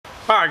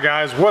Alright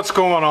guys, what's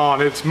going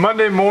on? It's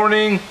Monday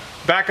morning,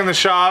 back in the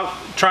shop,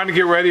 trying to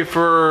get ready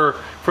for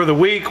the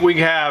week. We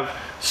have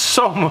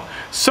so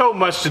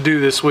much to do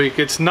this week.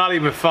 It's not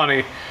even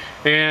funny.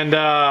 And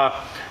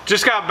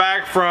just got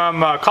back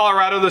from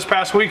Colorado this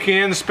past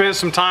weekend, spent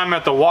some time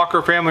at the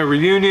Walker family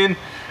reunion.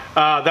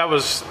 That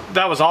was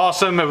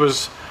awesome. It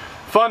was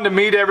fun to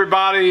meet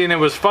everybody, and it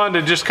was fun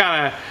to just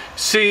kind of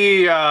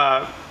see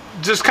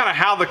just kind of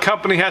how the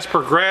company has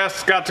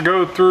progressed. Got to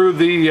go through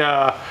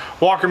the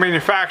Walker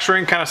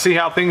manufacturing, kind of see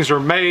how things are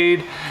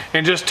made,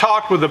 and just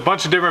talked with a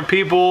bunch of different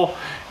people.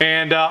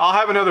 And I'll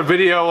have another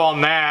video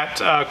on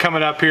that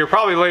coming up here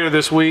probably later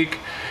this week,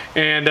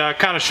 and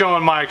kind of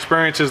showing my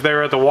experiences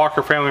there at the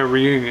Walker family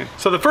reunion.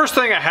 So the first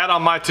thing I had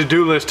on my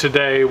to-do list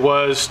today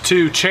was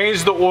to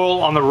change the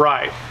oil on the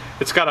Wright.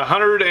 It's got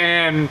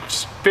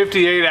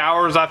 158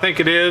 hours, I think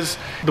it is.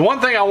 The one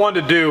thing I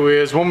wanted to do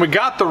is, when we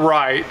got the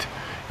Wright,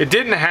 it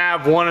didn't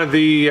have one of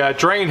the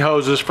drain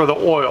hoses for the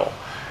oil.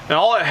 And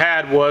all it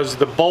had was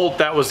the bolt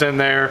that was in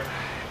there,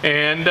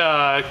 and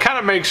kind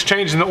of makes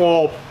changing the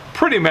oil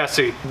pretty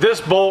messy. This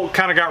bolt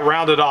kind of got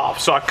rounded off,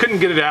 so I couldn't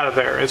get it out of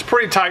there. It's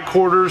pretty tight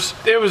quarters.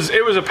 It was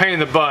a pain in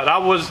the butt. I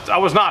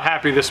was not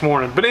happy this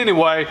morning. But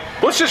anyway,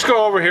 let's just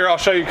go over here. I'll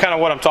show you kind of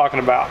what I'm talking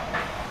about.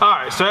 All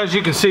right, so as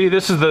you can see,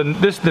 this is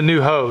the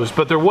new hose,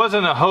 but there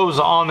wasn't a hose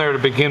on there to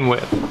begin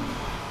with.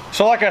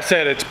 So like I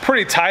said, it's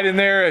pretty tight in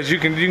there, as you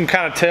can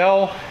kind of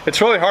tell.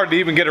 It's really hard to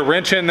even get a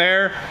wrench in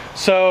there.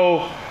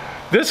 So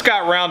this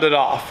got rounded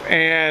off,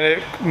 and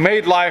it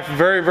made life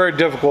very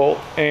difficult.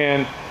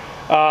 And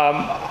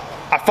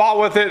I fought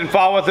with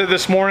it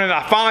this morning.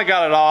 I finally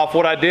got it off.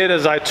 What I did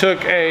is I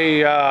took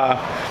a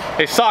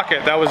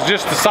socket that was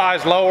just the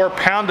size lower,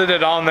 pounded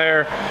it on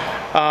there.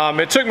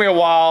 It took me a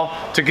while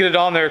to get it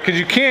on there, because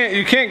you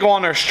can't go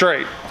on there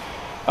straight.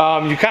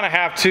 You kind of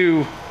have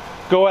to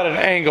go at an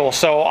angle.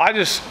 So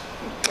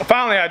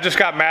finally I just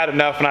got mad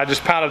enough, and I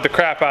just pounded the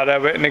crap out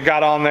of it, and it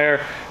got on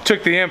there,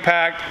 took the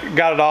impact,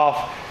 got it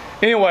off.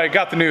 Anyway,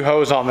 got the new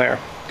hose on there.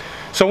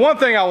 So one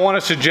thing I want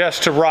to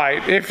suggest to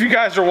Wright, if you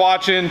guys are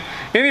watching,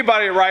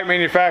 anybody at Wright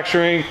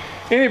Manufacturing,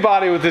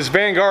 anybody with this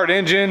Vanguard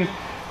engine,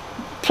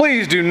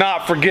 please do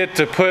not forget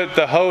to put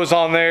the hose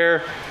on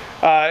there.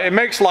 It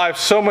makes life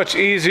so much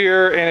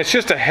easier, and it's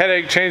just a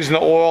headache changing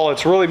the oil.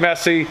 It's really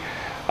messy,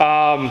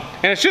 and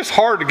it's just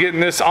hard to get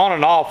this on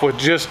and off with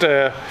just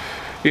an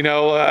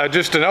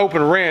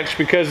open wrench,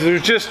 because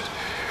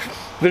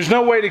there's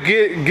no way to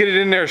get it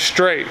in there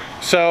straight.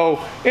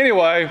 So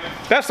anyway,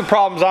 that's the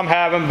problems I'm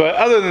having, but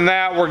other than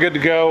that, we're good to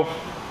go.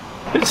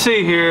 Let's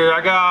see here,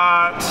 I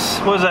got,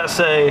 what does that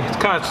say? It's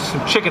kind of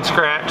some chicken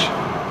scratch.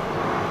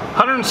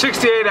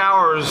 168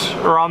 hours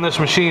are on this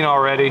machine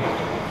already.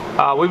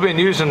 We've been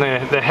using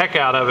the heck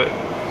out of it.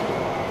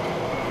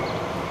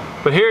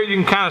 But here you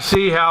can kind of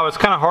see how it's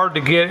kind of hard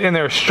to get in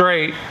there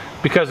straight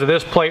because of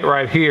this plate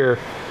right here.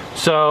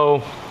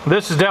 So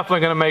this is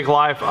definitely going to make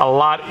life a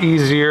lot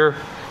easier.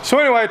 So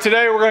anyway,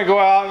 today we're going to go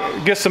out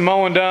and get some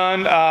mowing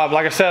done.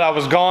 Like I said, I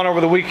was gone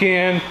over the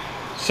weekend,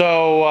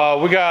 so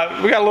we got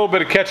a little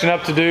bit of catching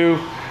up to do.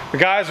 The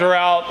guys are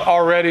out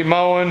already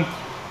mowing,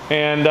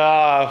 and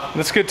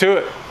let's get to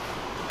it.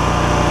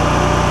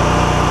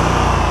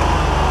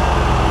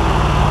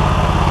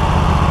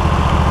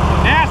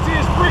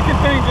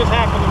 Thing just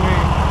happened to me.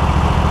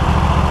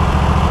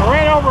 I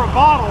ran over a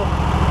bottle,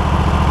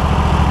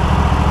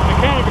 and it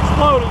kind of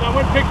exploded. I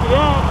went and picked it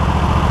up,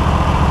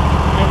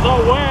 and it was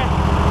all wet.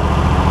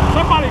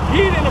 Somebody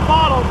peed in a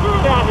bottle and threw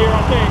it out here,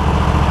 I think.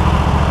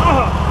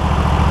 Ugh.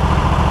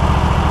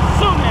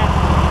 So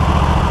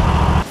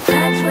nasty.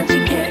 That's what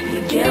you get.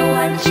 You get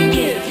what you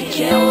get. You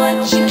get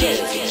what you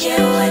get. You get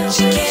what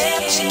you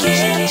get. You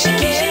get what you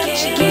get.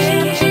 You get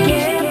what you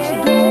get.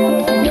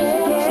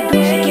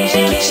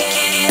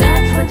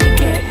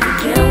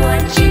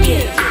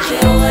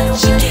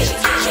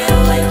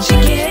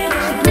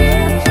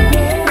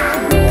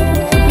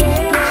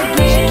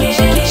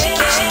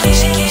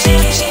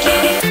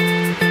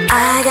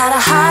 I got a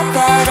heart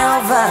that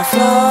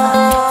overflows.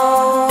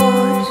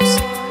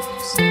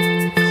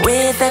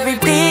 With every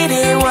beat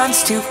it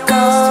wants to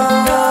go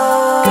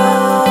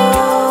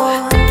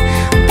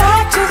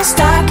back to the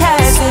start,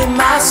 cast in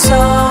my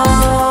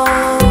soul.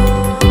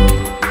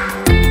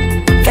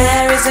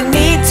 There is a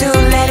need to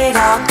let it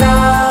all go.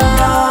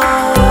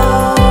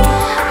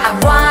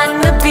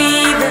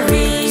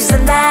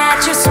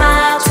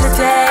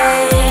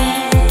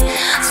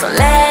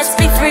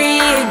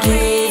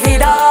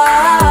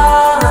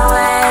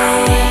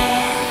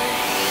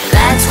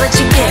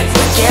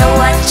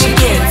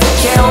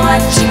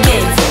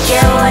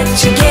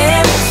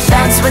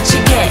 That's what you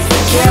get,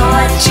 get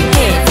what you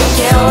get,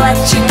 get what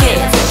you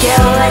get, get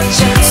what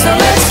you get. So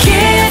let's give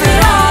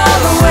it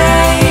all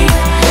away,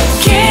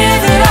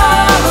 give it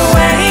all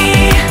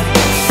away.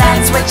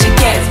 That's what you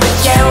get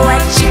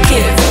what you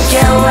give,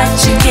 get what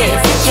you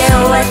get, get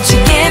what you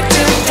get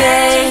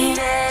today.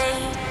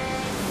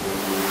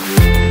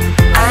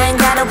 I ain't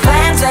got no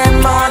plans and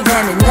more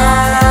than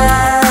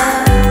enough.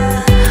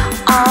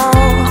 Oh,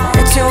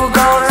 to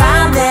go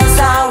around, there's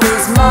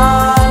always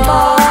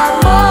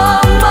more.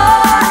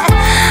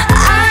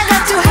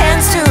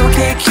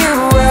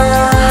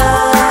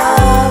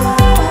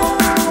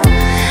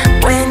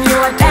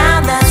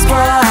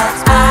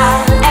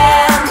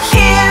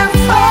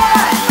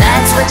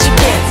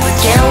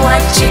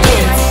 you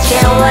get,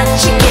 get what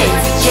you get,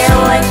 get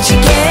what you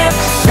get.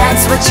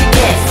 That's what you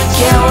get,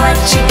 get what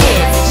you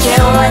get,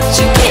 get what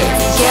you get,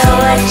 get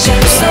what you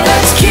get. So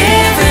let's give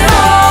it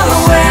all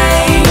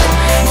away,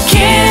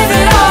 give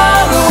it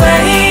all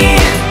away.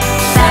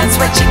 That's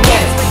what you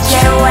get,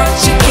 get what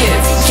you give,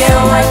 get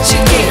what you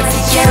give,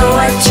 get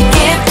what you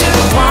get. Do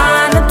you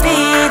wanna be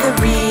the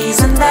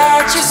reason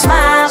that you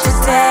smile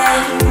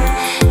today,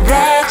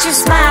 that you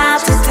smile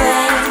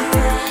today,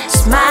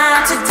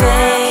 smile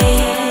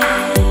today.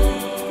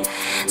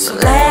 So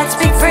let's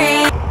be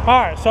free.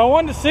 Alright, so I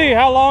wanted to see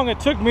how long it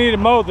took me to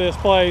mow this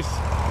place,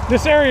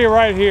 this area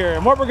right here.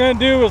 And what we're going to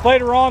do is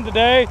later on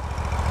today,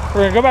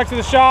 we're going to go back to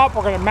the shop,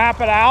 we're going to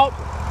map it out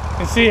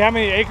and see how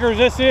many acres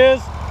this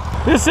is.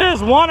 This is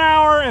 1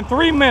 hour and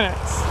 3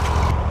 minutes.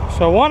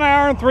 So 1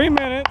 hour and 3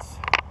 minutes.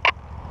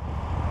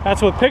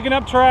 That's with picking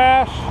up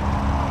trash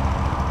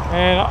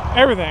and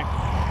everything.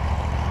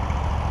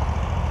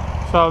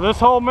 So this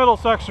whole middle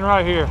section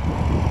right here.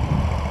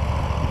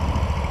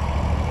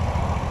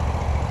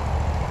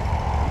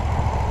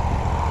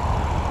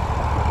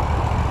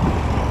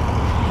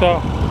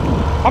 So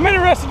I'm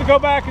interested to go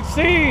back and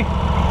see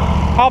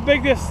how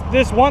big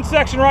this one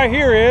section right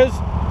here is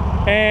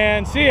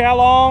and see how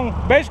long,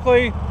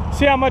 basically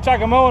see how much I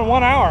can mow in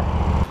 1 hour.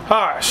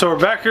 All right, so we're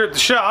back here at the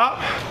shop.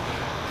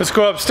 Let's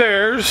go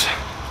upstairs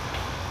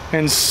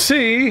and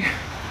see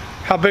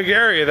how big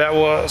area that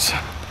was.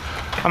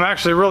 I'm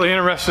actually really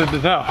interested to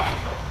know.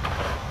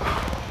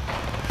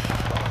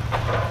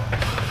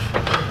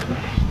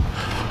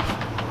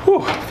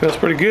 Whew, feels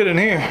pretty good in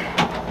here.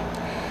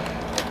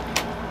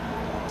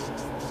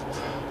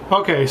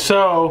 Okay,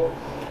 so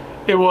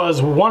it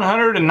was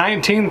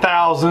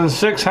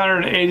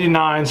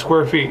 119,689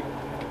 square feet.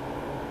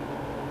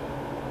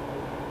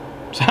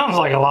 Sounds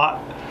like a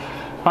lot.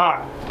 All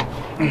right.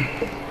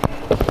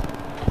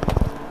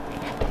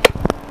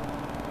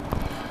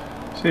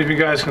 See if you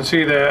guys can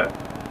see that.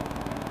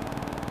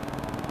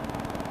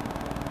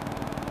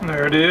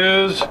 There it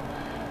is.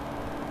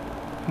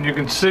 And you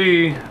can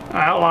see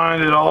I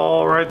outlined it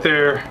all right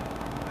there.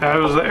 That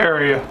was the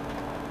area.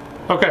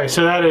 Okay,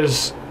 so that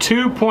is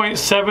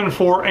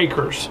 2.74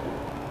 acres.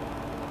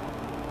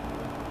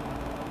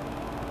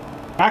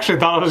 I actually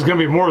thought it was going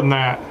to be more than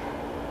that.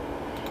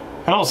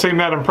 I don't seem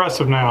that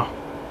impressive now.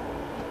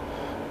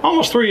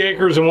 Almost 3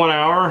 acres in 1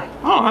 hour.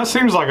 Oh, that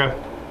seems like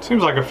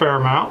a fair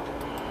amount.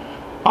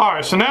 All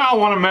right, so now I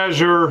want to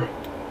measure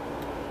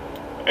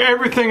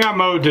everything I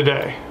mowed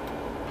today.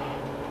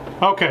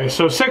 Okay,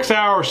 so 6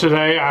 hours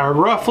today, I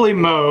roughly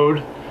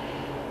mowed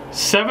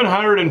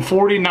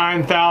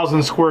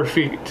 749,000 square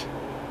feet.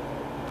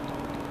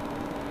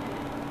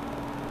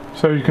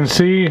 So you can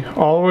see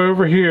all the way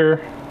over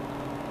here,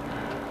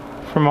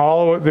 from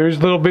all the way,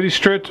 there's little bitty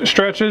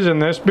stretches in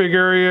this big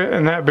area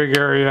and that big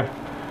area.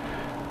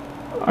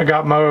 I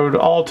got mowed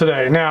all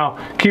today. Now,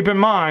 keep in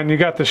mind, you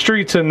got the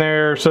streets in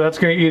there, so that's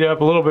going to eat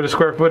up a little bit of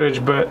square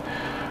footage, but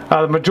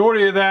the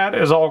majority of that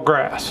is all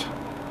grass.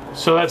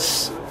 So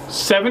that's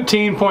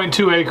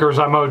 17.2 acres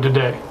I mowed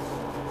today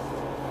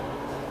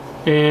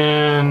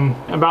in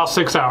about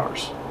 6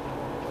 hours.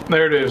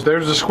 There it is.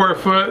 There's the square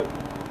foot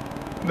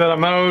that I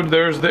mowed.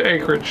 There's the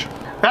acreage.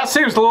 That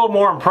seems a little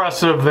more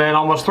impressive than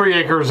almost 3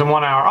 acres in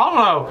 1 hour. I don't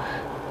know.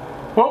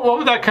 What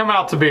would that come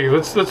out to be?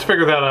 Let's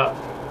figure that up.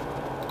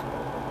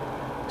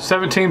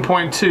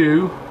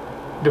 17.2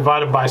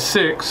 divided by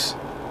 6.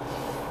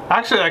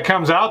 Actually, that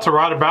comes out to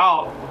right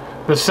about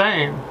the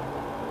same.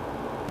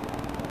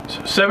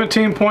 So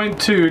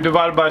 17.2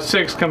 divided by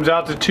 6 comes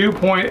out to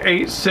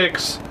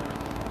 2.86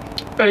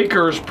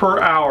 acres per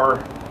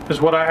hour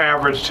is what I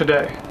averaged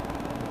today.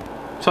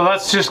 So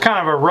that's just kind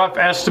of a rough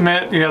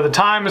estimate. You know, the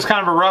time is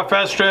kind of a rough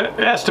estimate.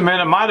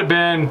 It might have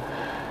been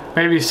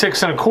maybe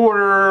 6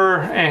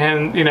 1/4,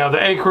 and you know,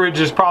 the acreage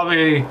is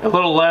probably a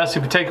little less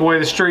if you take away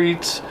the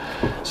streets.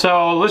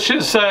 So let's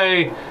just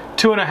say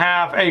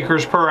 2.5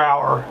 acres per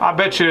hour. I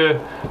bet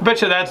you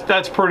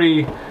that's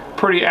pretty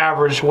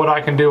average what I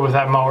can do with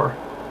that mower.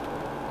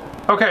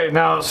 Okay,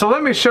 now so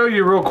let me show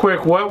you real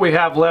quick what we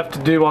have left to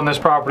do on this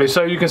property.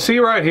 So you can see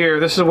right here,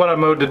 this is what I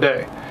mowed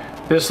today.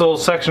 This little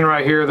section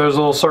right here, those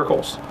little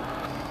circles.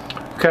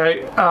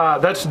 Okay,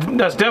 that's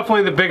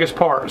definitely the biggest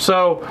part.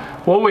 So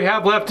what we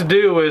have left to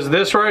do is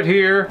this right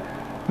here,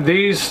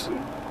 these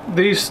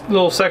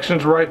little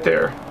sections right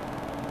there.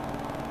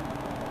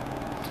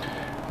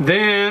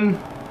 Then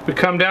we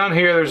come down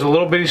here, there's a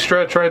little bitty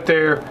stretch right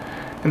there,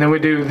 and then we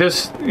do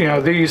this, you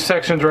know, these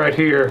sections right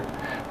here.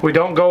 We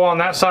don't go on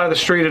that side of the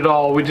street at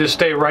all, we just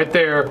stay right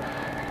there.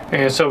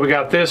 And so we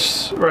got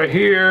this right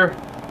here,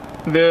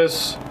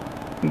 this,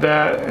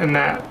 that, and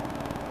that.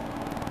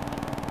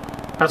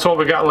 That's what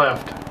we got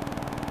left.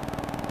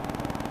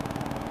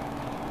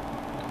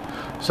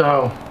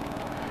 So,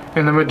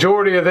 and the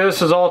majority of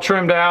this is all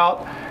trimmed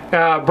out.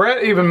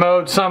 Brett even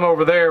mowed some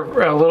over there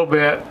a little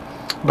bit,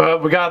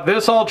 but we got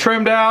this all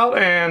trimmed out,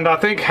 and I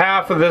think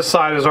half of this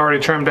side is already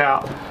trimmed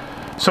out.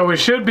 So we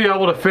should be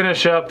able to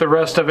finish up the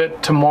rest of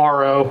it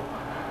tomorrow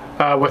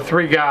with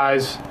 3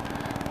 guys,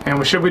 and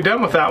we should be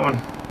done with that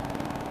one.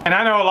 And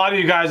I know a lot of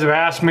you guys have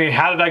asked me,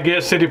 how did I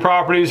get city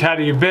properties? How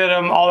do you bid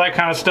them? All that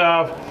kind of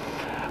stuff.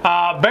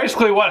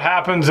 Basically what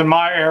happens in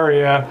my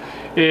area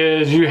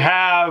is you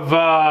have,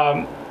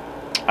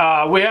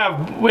 we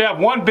have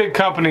one big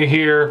company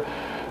here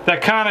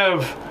that kind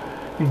of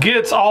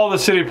gets all the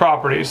city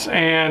properties.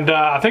 And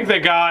I think they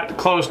got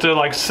close to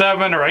like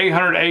 700 or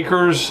 800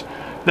 acres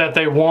that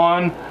they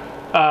won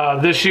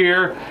this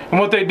year. And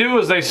what they do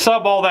is they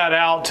sub all that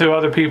out to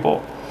other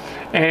people.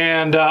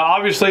 And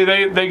obviously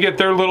they get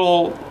their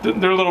little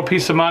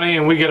piece of money,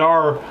 and we get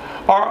our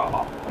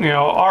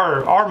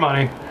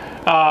money.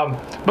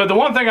 But the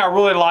one thing I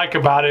really like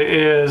about it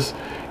is,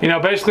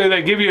 basically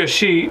they give you a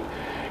sheet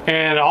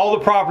and all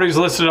the properties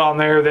listed on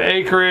there, the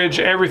acreage,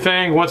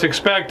 everything, what's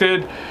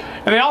expected,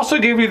 and they also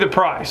give you the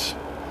price.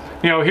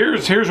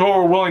 Here's what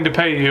we're willing to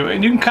pay you,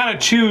 and you can kind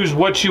of choose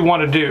what you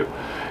want to do.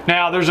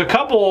 Now there's a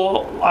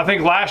couple, I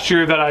think last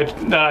year that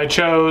I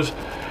chose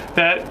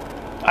that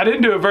I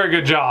didn't do a very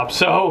good job.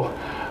 So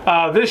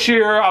this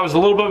year I was a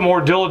little bit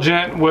more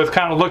diligent with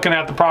kind of looking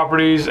at the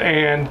properties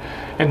and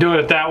doing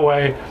it that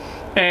way.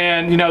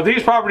 And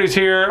these properties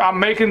here I'm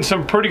making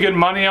some pretty good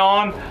money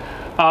on,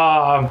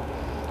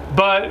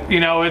 but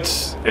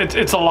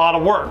it's a lot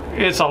of work.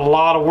 It's a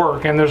lot of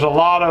work, and there's a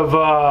lot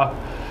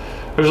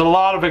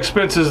of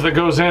expenses that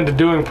goes into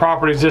doing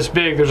properties this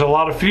big. There's a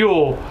lot of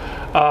fuel,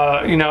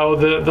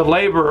 the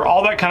labor,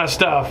 all that kind of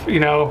stuff.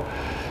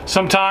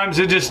 Sometimes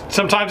it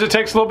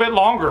takes a little bit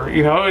longer.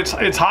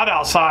 It's hot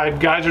outside.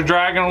 Guys are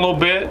dragging a little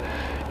bit,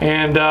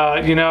 and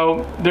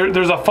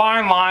there's a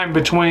fine line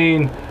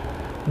between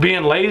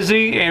being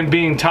lazy and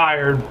being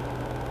tired.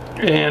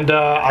 And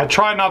I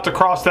try not to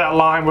cross that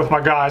line with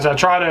my guys. I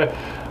try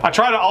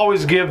to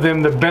always give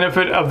them the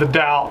benefit of the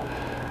doubt,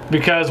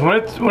 because when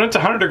it's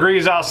 100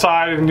 degrees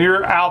outside and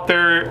you're out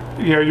there,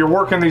 you're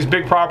working these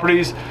big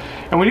properties,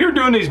 and when you're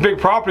doing these big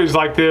properties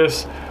like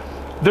this,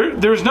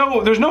 there's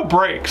no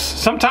breaks.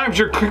 Sometimes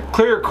you're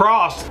clear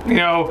across.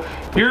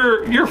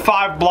 You're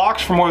 5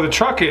 blocks from where the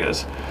truck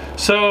is.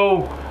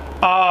 So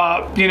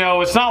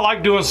it's not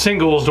like doing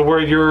singles to where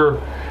you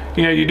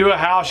do a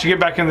house, you get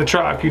back in the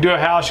truck. You do a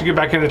house, you get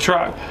back in the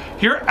truck.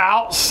 You're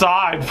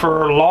outside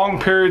for long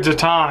periods of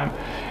time.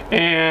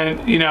 And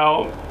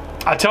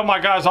I tell my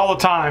guys all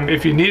the time,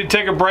 if you need to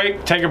take a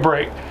break, take a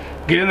break.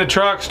 Get in the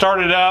truck,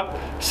 start it up,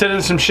 sit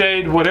in some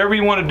shade, whatever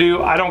you want to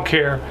do, I don't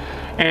care.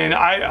 And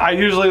I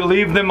usually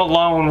leave them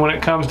alone when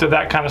it comes to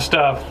that kind of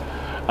stuff,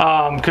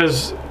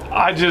 because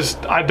I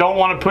don't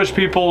want to push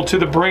people to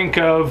the brink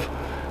of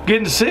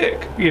getting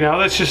sick.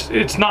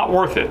 It's not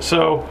worth it.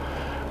 So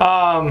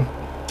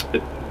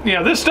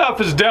this stuff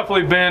has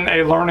definitely been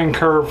a learning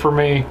curve for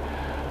me.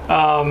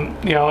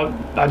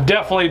 I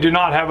definitely do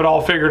not have it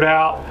all figured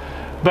out,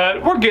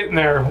 but we're getting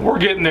there.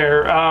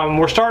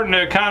 We're starting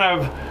to kind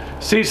of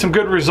see some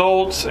good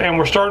results, and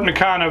we're starting to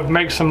kind of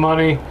make some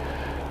money,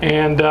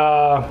 and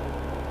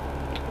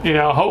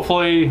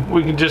hopefully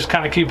we can just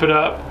kind of keep it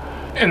up.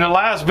 In the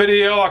last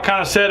video I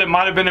kind of said it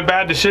might have been a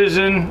bad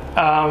decision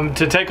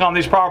to take on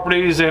these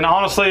properties, and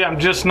honestly I'm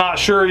just not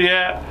sure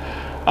yet.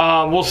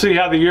 We'll see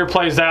how the year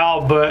plays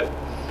out, but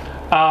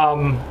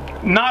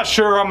not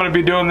sure I'm going to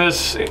be doing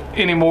this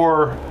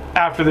anymore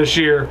after this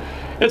year.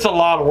 It's a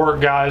lot of work,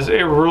 guys.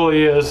 It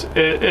really is.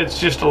 It's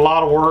just a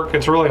lot of work.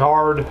 It's really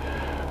hard.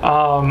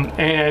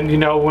 And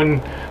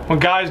when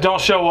guys don't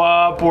show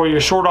up or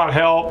you're short on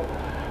help,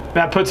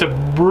 that puts a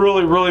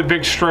really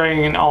big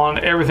strain on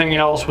everything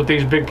else with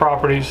these big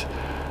properties.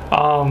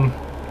 I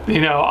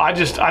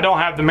don't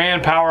have the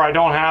manpower. I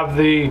don't have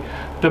the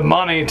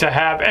money to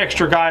have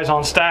extra guys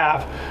on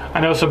staff. I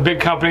know some big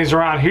companies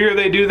around here,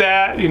 they do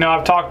that.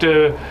 I've talked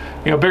to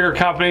bigger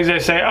companies. They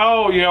say,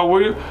 oh,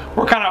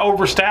 we're kind of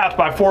overstaffed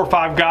by 4 or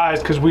 5 guys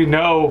because we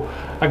know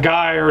a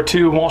guy or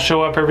 2 won't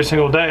show up every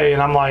single day.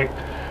 And I'm like,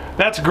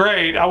 that's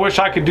great. I wish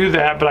I could do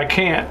that, but I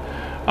can't.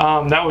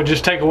 That would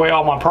just take away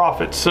all my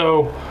profits.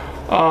 So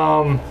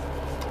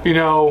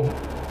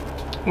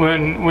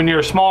when you're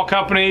a small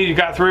company, you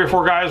got 3 or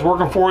 4 guys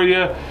working for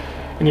you,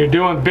 and you're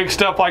doing big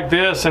stuff like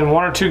this, and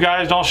 1 or 2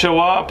 guys don't show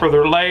up, or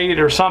they're late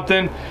or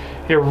something,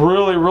 it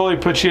really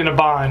puts you in a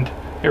bind.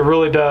 It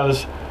really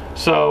does.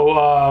 So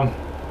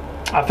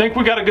I think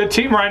we got a good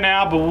team right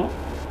now, but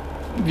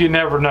you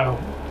never know.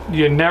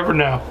 You never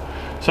know.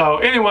 So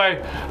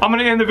anyway, I'm going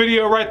to end the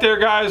video right there,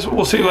 guys.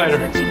 We'll see you later.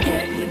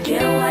 You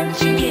get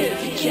what you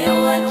get, you get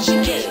what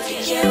you get.